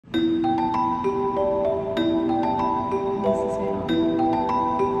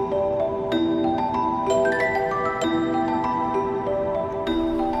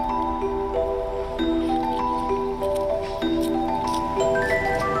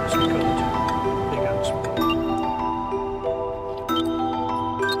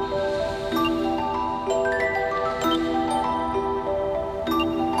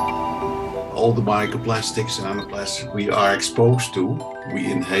all the microplastics and nanoplastics we are exposed to,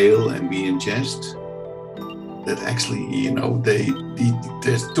 we inhale and we ingest, that actually,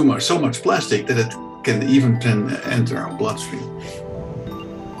 there's so much plastic that it can even enter our bloodstream.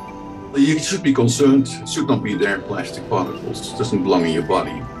 You should be concerned, it should not be there, plastic particles, it doesn't belong in your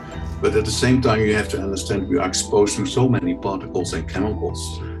body. But at the same time, you have to understand we are exposed to so many particles and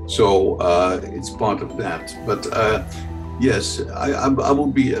chemicals. So it's part of that. But yes, I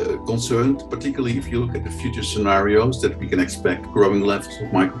would be concerned, particularly if you look at the future scenarios, that we can expect growing levels of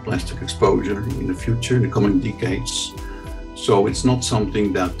microplastic exposure in the future, in the coming decades. So it's not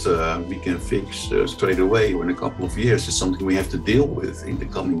something that we can fix straight away or in a couple of years. It's something we have to deal with in the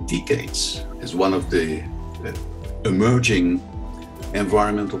coming decades as one of the emerging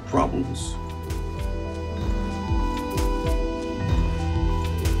environmental problems.